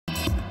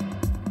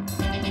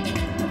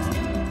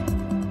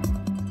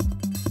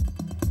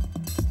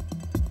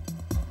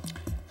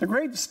The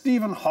great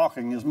Stephen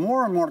Hawking is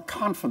more and more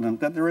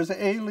confident that there is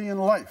alien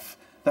life,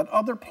 that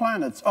other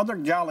planets, other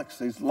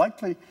galaxies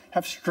likely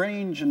have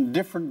strange and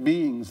different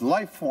beings,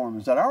 life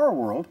forms that our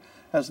world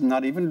has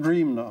not even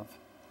dreamed of.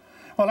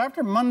 Well,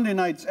 after Monday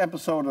night's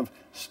episode of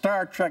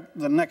Star Trek: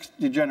 The Next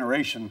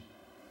Generation,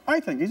 I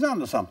think he's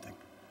onto something.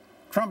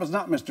 Trump is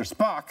not Mr.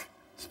 Spock.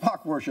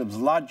 Spock worships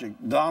logic.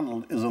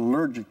 Donald is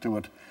allergic to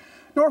it.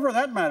 Nor, for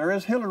that matter,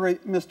 is Hillary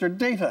Mr.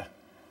 Data.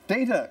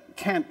 Data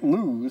can't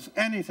lose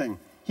anything.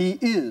 He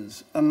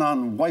is a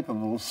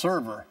non-wipeable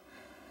server.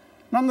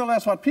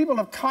 Nonetheless, what people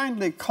have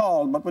kindly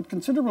called, but with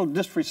considerable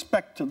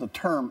disrespect to the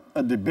term,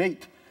 a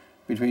debate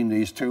between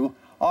these two,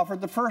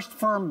 offered the first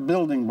firm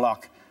building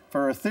block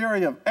for a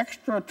theory of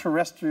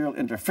extraterrestrial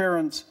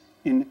interference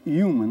in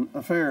human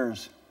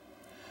affairs.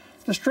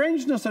 The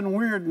strangeness and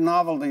weird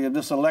novelty of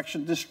this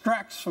election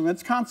distracts from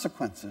its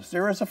consequences.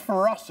 There is a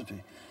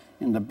ferocity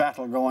in the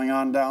battle going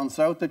on down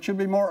south that should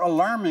be more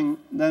alarming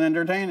than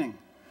entertaining.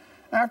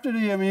 After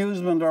the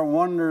amusement or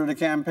wonder of the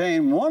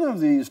campaign, one of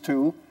these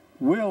two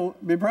will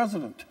be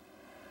president.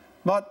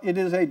 But it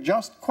is a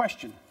just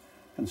question,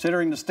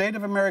 considering the state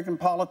of American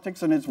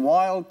politics and its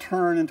wild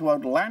turn into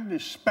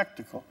outlandish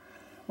spectacle,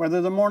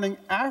 whether the morning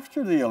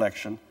after the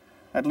election,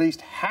 at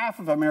least half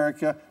of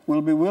America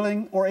will be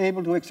willing or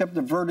able to accept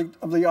the verdict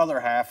of the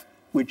other half,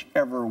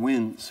 whichever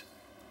wins.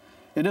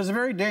 It is a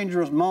very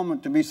dangerous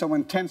moment to be so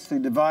intensely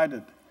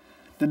divided.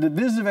 The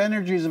divisive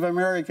energies of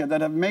America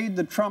that have made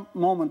the Trump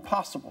moment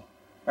possible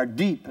are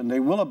deep, and they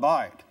will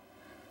abide.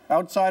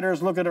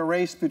 Outsiders look at a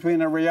race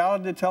between a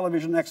reality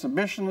television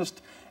exhibitionist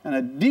and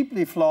a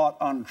deeply flawed,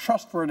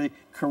 untrustworthy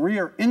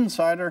career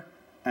insider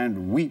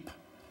and weep.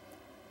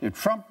 If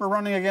Trump were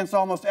running against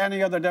almost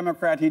any other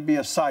Democrat, he'd be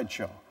a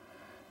sideshow.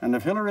 And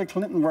if Hillary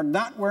Clinton were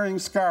not wearing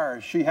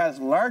scars she has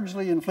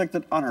largely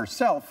inflicted on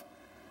herself,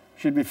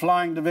 she'd be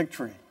flying to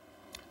victory.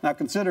 Now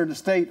consider the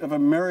state of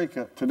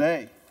America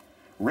today.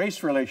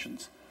 Race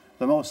relations,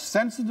 the most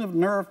sensitive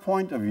nerve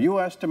point of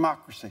U.S.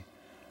 democracy,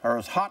 are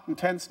as hot and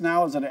tense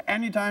now as at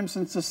any time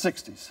since the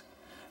 60s.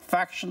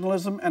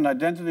 Factionalism and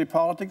identity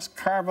politics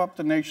carve up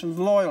the nation's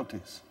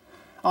loyalties.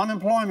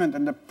 Unemployment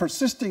and the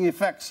persisting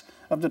effects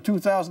of the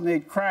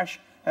 2008 crash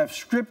have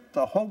stripped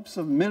the hopes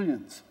of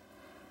millions.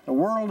 The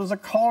world is a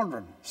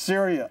cauldron,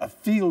 Syria a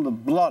field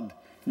of blood,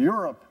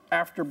 Europe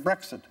after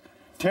Brexit,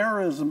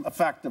 terrorism a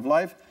fact of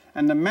life,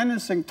 and the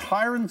menacing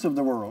tyrants of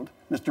the world,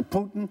 Mr.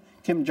 Putin,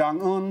 Kim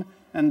Jong-un,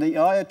 and the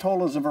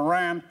Ayatollahs of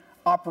Iran,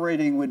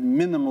 operating with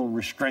minimal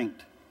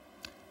restraint.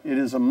 It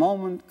is a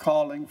moment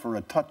calling for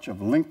a touch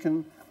of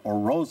Lincoln or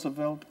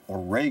Roosevelt or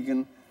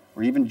Reagan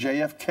or even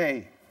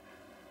JFK.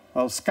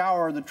 Well,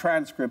 scour the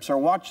transcripts or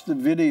watch the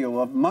video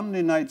of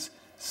Monday night's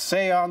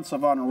seance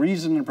of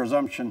unreason and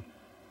presumption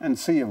and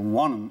see if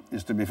one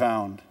is to be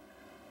found.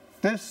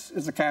 This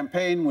is a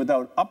campaign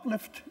without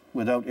uplift,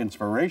 without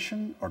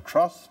inspiration or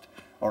trust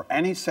or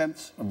any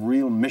sense of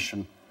real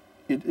mission.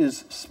 It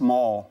is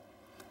small.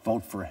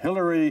 Vote for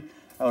Hillary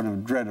out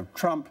of dread of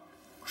Trump,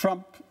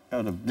 Trump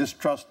out of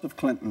distrust of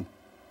Clinton.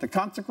 The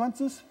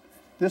consequences?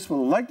 This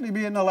will likely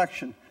be an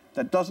election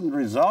that doesn't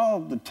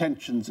resolve the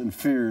tensions and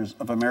fears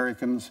of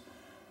Americans,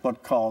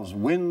 but calls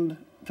wind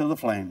to the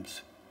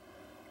flames.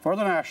 For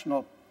The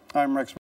National, I'm Rex.